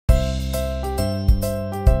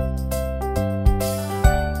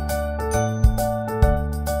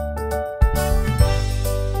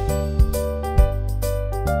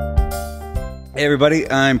Hey everybody,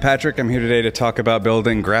 I'm Patrick. I'm here today to talk about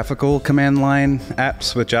building graphical command line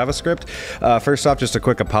apps with JavaScript. First off, just a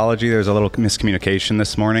quick apology. There's a little miscommunication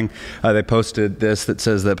this morning. They posted this that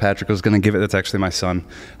says that Patrick was going to give it. That's actually my son.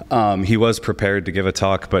 He was prepared to give a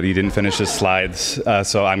talk, but he didn't finish his slides.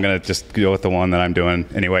 So I'm going to just go with the one that I'm doing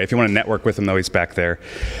anyway. If you want to network with him, though, he's back there.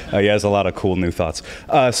 He has a lot of cool new thoughts.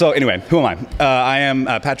 So anyway, who am I? I am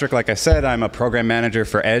Patrick, like I said. I'm a program manager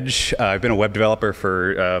for Edge. I've been a web developer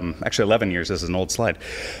for actually 11 years. This is an old slide.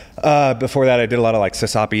 Before that, I did a lot of like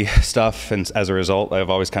sysoppy stuff, and as a result, I've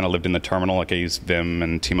always kind of lived in the terminal. Like I use Vim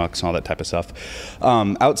and Tmux and all that type of stuff.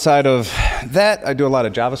 Outside of that, I do a lot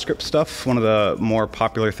of JavaScript stuff. One of the more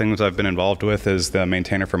popular things I've been involved with is the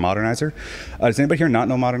maintainer for Modernizer. Does anybody here not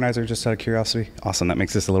know Modernizer, just out of curiosity? Awesome, that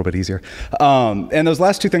makes this a little bit easier. And those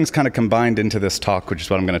last two things kind of combined into this talk, which is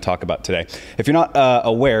what I'm going to talk about today. If you're not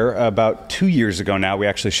aware, about 2 years ago now, we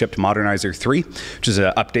actually shipped Modernizer 3, which is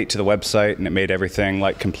an update to the website, and it made everything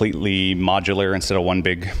like completely modular instead of one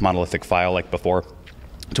big monolithic file like before.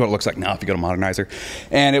 It's what it looks like now if you go to Modernizer.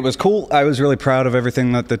 And it was cool. I was really proud of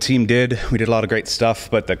everything that the team did. We did a lot of great stuff,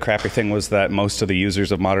 but the crappy thing was that most of the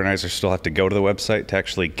users of Modernizer still have to go to the website to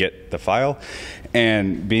actually get the file.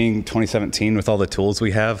 And being 2017 with all the tools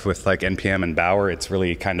we have with like NPM and Bower, it's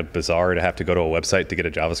really kind of bizarre to have to go to a website to get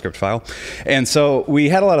a JavaScript file. And so we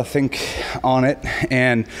had a lot of think on it,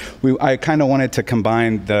 and I kind of wanted to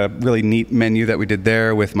combine the really neat menu that we did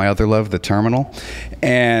there with my other love, the terminal.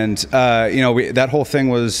 And you know, that whole thing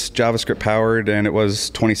was JavaScript powered, and it was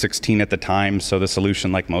 2016 at the time, so the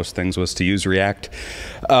solution, like most things, was to use React.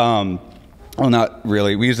 Well, not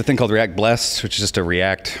really. We used a thing called React Blessed, which is just a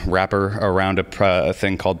React wrapper around a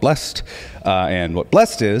thing called Blessed. And what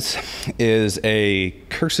Blessed is a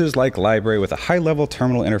curses-like library with a high-level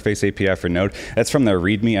terminal interface API for Node. That's from their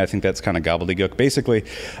README. I think that's kind of gobbledygook. Basically,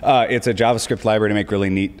 it's a JavaScript library to make really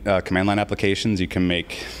neat command line applications. You can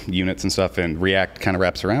make units and stuff, and React kind of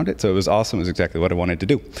wraps around it. So it was awesome. It was exactly what I wanted to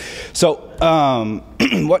do. So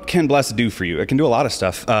what can Blessed do for you? It can do a lot of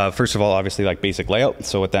stuff. First of all, obviously, like basic layout.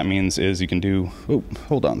 So what that means is you can do, oh,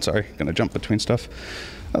 hold on, sorry. I'm going to jump between stuff.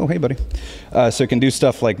 Oh, hey, buddy. So it can do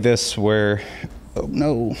stuff like this where, oh,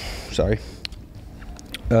 no, sorry.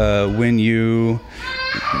 When you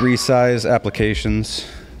resize applications,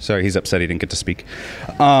 sorry, he's upset he didn't get to speak.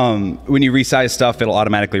 When you resize stuff, it'll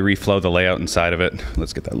automatically reflow the layout inside of it.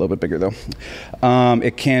 Let's get that a little bit bigger, though.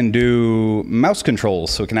 It can do mouse controls,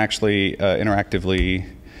 so it can actually interactively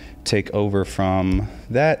take over from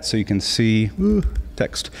that, so you can see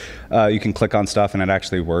text. You can click on stuff and it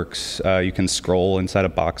actually works. You can scroll inside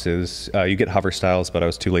of boxes. You get hover styles, but I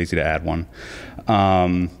was too lazy to add one.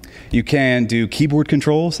 You can do keyboard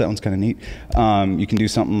controls. That one's kind of neat. You can do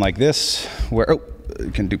something like this, where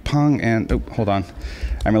you can do Pong and hold on.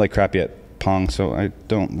 I'm really crappy at Pong, so I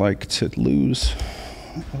don't like to lose.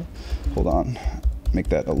 Hold on, make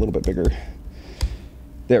that a little bit bigger.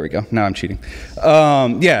 There we go. Now I'm cheating.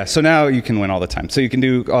 Yeah, so now you can win all the time. So you can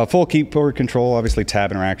do full keyboard control, obviously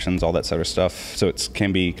tab interactions, all that sort of stuff. So it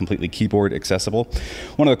can be completely keyboard accessible.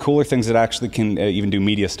 One of the cooler things that actually can even do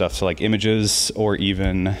media stuff, so like images or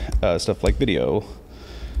even stuff like video.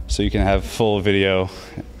 So you can have full video.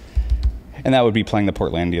 And that would be playing the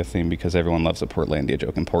Portlandia theme because everyone loves a Portlandia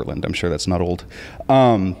joke in Portland. I'm sure that's not old.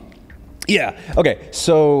 Yeah, okay,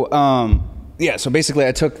 so yeah, so basically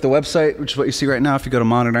I took the website, which is what you see right now if you go to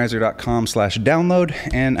modernizer.com/download,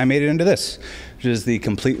 and I made it into this, which is the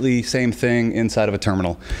completely same thing inside of a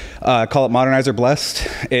terminal. I call it Modernizer Blessed.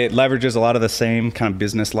 It leverages a lot of the same kind of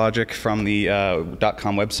business logic from the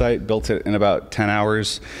 .com website, built it in about 10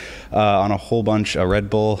 hours on a whole bunch of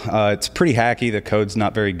Red Bull. It's pretty hacky. The code's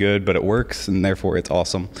not very good, but it works, and therefore it's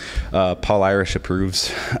awesome. Paul Irish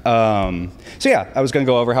approves. So yeah, I was going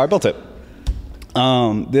to go over how I built it.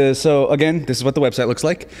 So again, this is what the website looks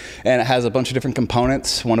like, and it has a bunch of different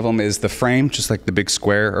components. One of them is the frame, just like the big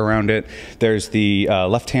square around it. There's the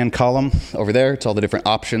left-hand column over there. It's all the different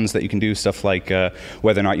options that you can do, stuff like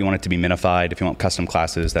whether or not you want it to be minified, if you want custom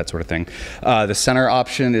classes, that sort of thing. The center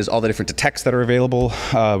option is all the different texts that are available.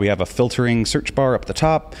 We have a filtering search bar up the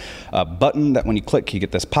top, a button that when you click, you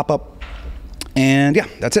get this pop-up. And yeah,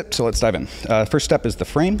 that's it. So let's dive in. First step is the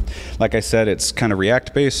frame. Like I said, it's kind of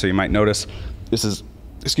React-based, so you might notice this is,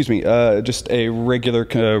 excuse me, just a regular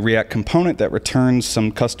React component that returns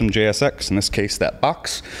some custom JSX, in this case that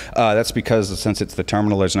box. That's because since it's the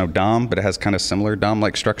terminal, there's no DOM, but it has kind of similar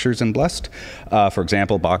DOM-like structures in Blessed. For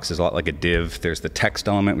example, box is a lot like a div. There's the text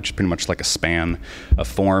element, which is pretty much like a span. A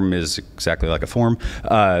form is exactly like a form.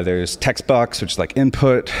 There's text box, which is like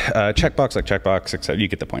input. Checkbox like checkbox, etc. You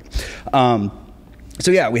get the point. So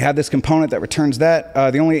yeah, we have this component that returns that.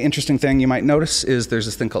 The only interesting thing you might notice is there's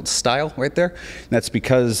this thing called style right there. That's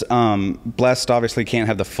because Blest obviously can't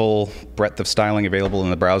have the full breadth of styling available in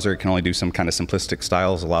the browser. It can only do some kind of simplistic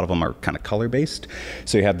styles. A lot of them are kind of color-based.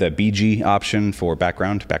 So you have the BG option for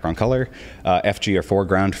background color, FG or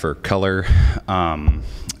foreground for color.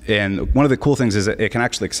 And one of the cool things is that it can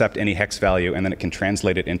actually accept any hex value, and then it can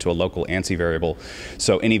translate it into a local ANSI variable.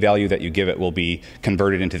 So any value that you give it will be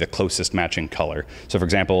converted into the closest matching color. So for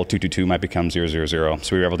example, 222 might become 000.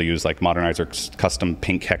 So we were able to use like Modernizer custom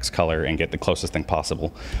pink hex color and get the closest thing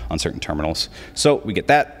possible on certain terminals. So we get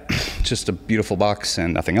that, just a beautiful box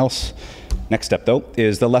and nothing else. Next step though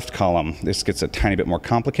is the left column. This gets a tiny bit more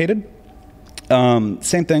complicated.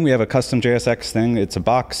 Same thing, we have a custom JSX thing, it's a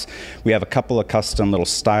box. We have a couple of custom little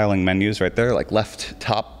styling menus right there, like left,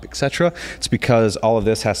 top, etc. It's because all of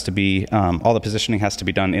this has to be, all the positioning has to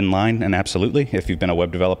be done inline and absolutely. If you've been a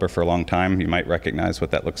web developer for a long time, you might recognize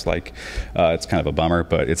what that looks like. It's kind of a bummer,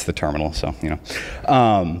 but it's the terminal, so, you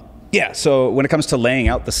know. Yeah, so when it comes to laying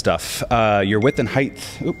out the stuff, your width and height,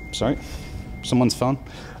 oops, sorry, someone's phone.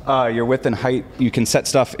 Your width and height, you can set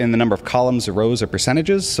stuff in the number of columns or rows or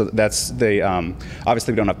percentages. So that's the,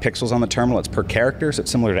 obviously we don't have pixels on the terminal, it's per character, so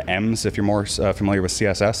it's similar to ems if you're more familiar with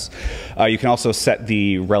CSS. You can also set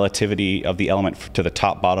the relativity of the element to the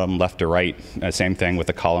top, bottom, left or right. Same thing with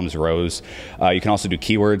the columns, rows. You can also do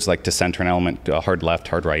keywords like to center an element, hard left,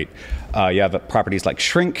 hard right. You have properties like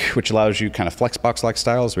shrink, which allows you kind of flexbox-like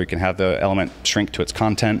styles where you can have the element shrink to its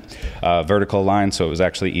content. Vertical align, so it was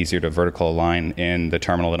actually easier to vertical align in the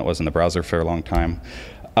terminal than it was in the browser for a long time.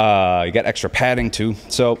 You got extra padding too.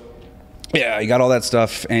 So yeah, you got all that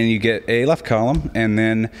stuff and you get a left column. And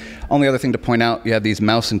then only other thing to point out, you have these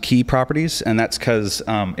mouse and key properties, and that's because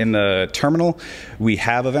in the terminal we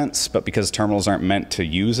have events, but because terminals aren't meant to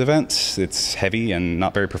use events, it's heavy and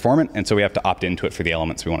not very performant, and so we have to opt into it for the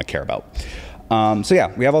elements we want to care about. So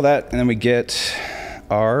yeah, we have all that, and then we get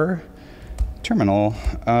our terminal.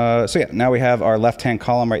 So yeah, now we have our left-hand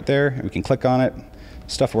column right there. We can click on it.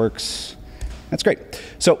 Stuff works. That's great.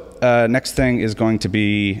 So next thing is going to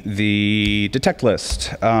be the detect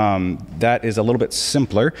list. That is a little bit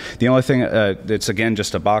simpler. The only thing, it's again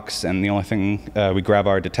just a box, and the only thing, we grab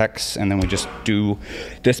our detects and then we just do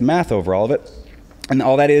this math over all of it. And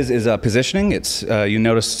all that is positioning. It's you'll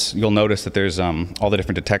notice that there's all the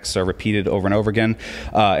different detects are repeated over and over again.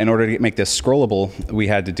 In order to make this scrollable, we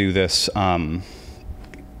had to do this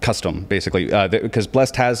custom, basically, because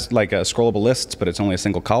Blest has like scrollable lists, but it's only a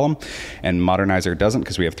single column, and Modernizer doesn't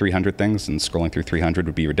because we have 300 things, and scrolling through 300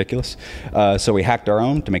 would be ridiculous. So we hacked our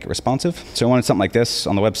own to make it responsive. So I wanted something like this.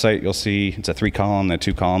 On the website, you'll see it's a 3-column, a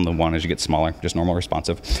 2-column. The one as you get smaller, just normal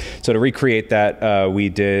responsive. So to recreate that, we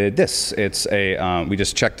did this. It's a we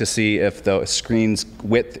just check to see if the screen's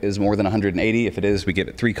width is more than 180. If it is, we give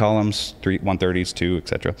it 3 columns, 130s, 2,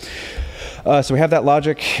 etc. So we have that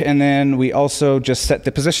logic, and then we also just set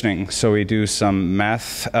the positioning. So we do some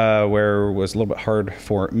math where it was a little bit hard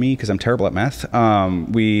for me because I'm terrible at math.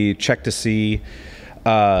 We check to see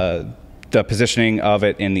the positioning of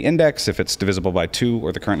it in the index, if it's divisible by 2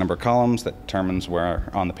 or the current number of columns. That determines where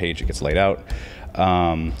on the page it gets laid out.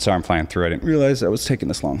 Sorry, I'm flying through. I didn't realize I was taking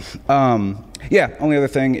this long. Yeah, only other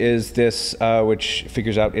thing is this, which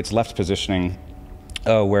figures out its left positioning,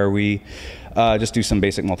 where we just do some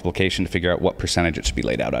basic multiplication to figure out what percentage it should be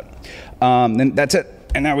laid out at. Then that's it.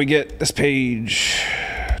 And now we get this page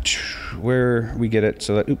where we get it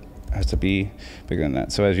so that, it has to be bigger than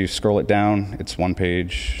that. So as you scroll it down, it's 1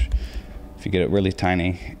 page. If you get it really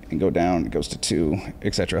tiny and go down, it goes to 2,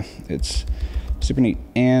 etc. It's super neat,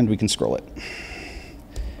 and we can scroll it.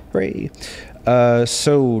 Hooray.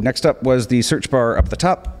 So next up was the search bar up at the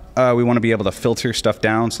top. We want to be able to filter stuff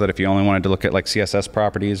down so that if you only wanted to look at like CSS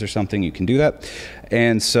properties or something, you can do that.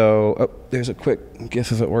 And so, oh, there's a quick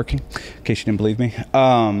GIF of it working, in case you didn't believe me.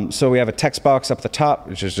 So we have a text box up at the top,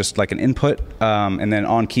 which is just like an input. And then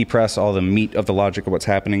on key press, all the meat of the logic of what's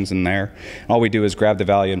happening is in there. All we do is grab the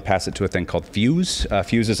value and pass it to a thing called Fuse.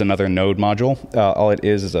 Fuse is another node module. All it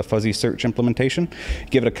is a fuzzy search implementation.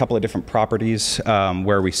 Give it a couple of different properties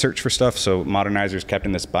where we search for stuff. So Modernizer is kept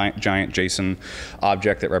in this giant JSON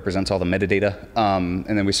object that represents all the metadata.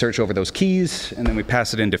 And then we search over those keys, and then we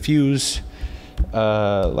pass it into Fuse.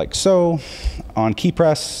 Like so, on key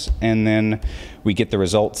press, and then we get the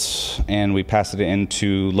results and we pass it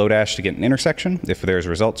into Lodash to get an intersection. If there's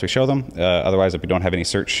results, we show them. Otherwise, if we don't have any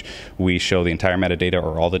search, we show the entire metadata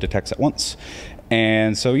or all the detects at once.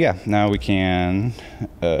 And so yeah, now we can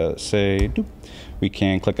say, we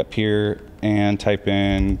can click up here and type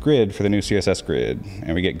in grid for the new CSS grid,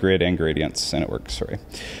 and we get grid and gradients, and it works. Sorry.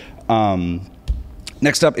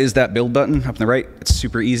 Next up is that build button up on the right. It's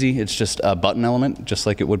super easy. It's just a button element, just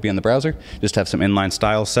like it would be in the browser. Just have some inline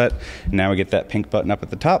style set. Now we get that pink button up at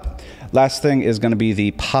the top. Last thing is going to be the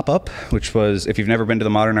pop-up, which was, if you've never been to the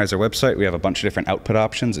Modernizer website, we have a bunch of different output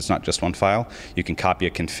options. It's not just one file. You can copy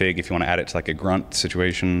a config if you want to add it to like a grunt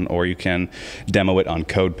situation, or you can demo it on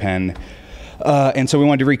CodePen. And so we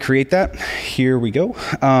wanted to recreate that. Here we go.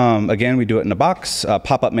 Again, we do it in a box.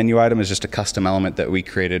 Pop-up menu item is just a custom element that we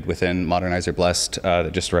created within Modernizer Blessed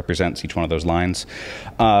that just represents each one of those lines.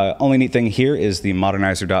 Only neat thing here is the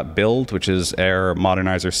modernizer.build, which is our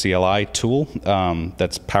Modernizer CLI tool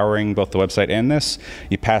that's powering both the website and this.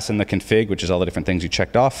 You pass in the config, which is all the different things you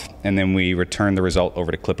checked off, and then we return the result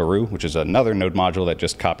over to Clipperoo, which is another node module that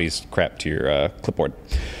just copies crap to your clipboard.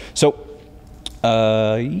 So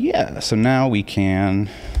yeah, so now we can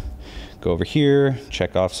go over here,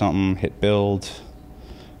 check off something, hit build.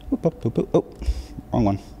 Oop, oop, oop, oop. Oh, wrong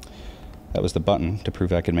one. That was the button to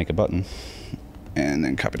prove I could make a button. And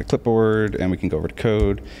then copy to clipboard, and we can go over to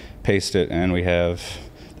code, paste it, and we have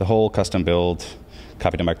the whole custom build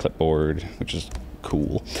copied to my clipboard, which is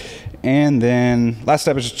cool. And then last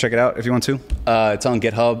step is just check it out if you want to. It's on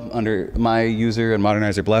GitHub under my user and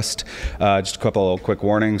Modernizer Blessed. Just a couple of quick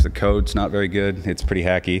warnings. The code's not very good. It's pretty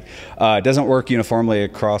hacky. It doesn't work uniformly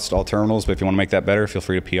across all terminals, but if you want to make that better, feel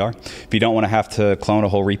free to PR. If you don't want to have to clone a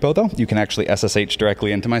whole repo, though, you can actually SSH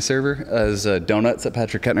directly into my server as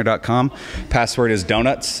donuts@patrickkettner.com. Password is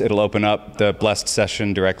donuts. It'll open up the Blessed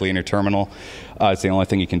session directly in your terminal. It's the only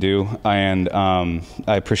thing you can do. And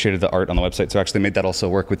I appreciated the art on the website, so I actually made that also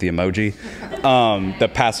work with the emoji. The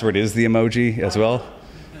password is the emoji as well.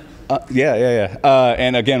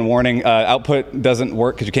 And again, warning, output doesn't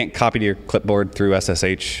work because you can't copy to your clipboard through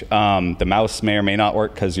SSH. The mouse may or may not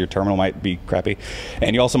work because your terminal might be crappy.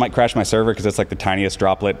 And you also might crash my server because it's like the tiniest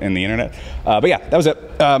droplet in the internet. But yeah, that was it.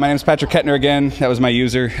 My name is Patrick Kettner again. That was my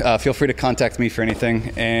user. Feel free to contact me for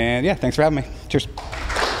anything. And yeah, thanks for having me. Cheers.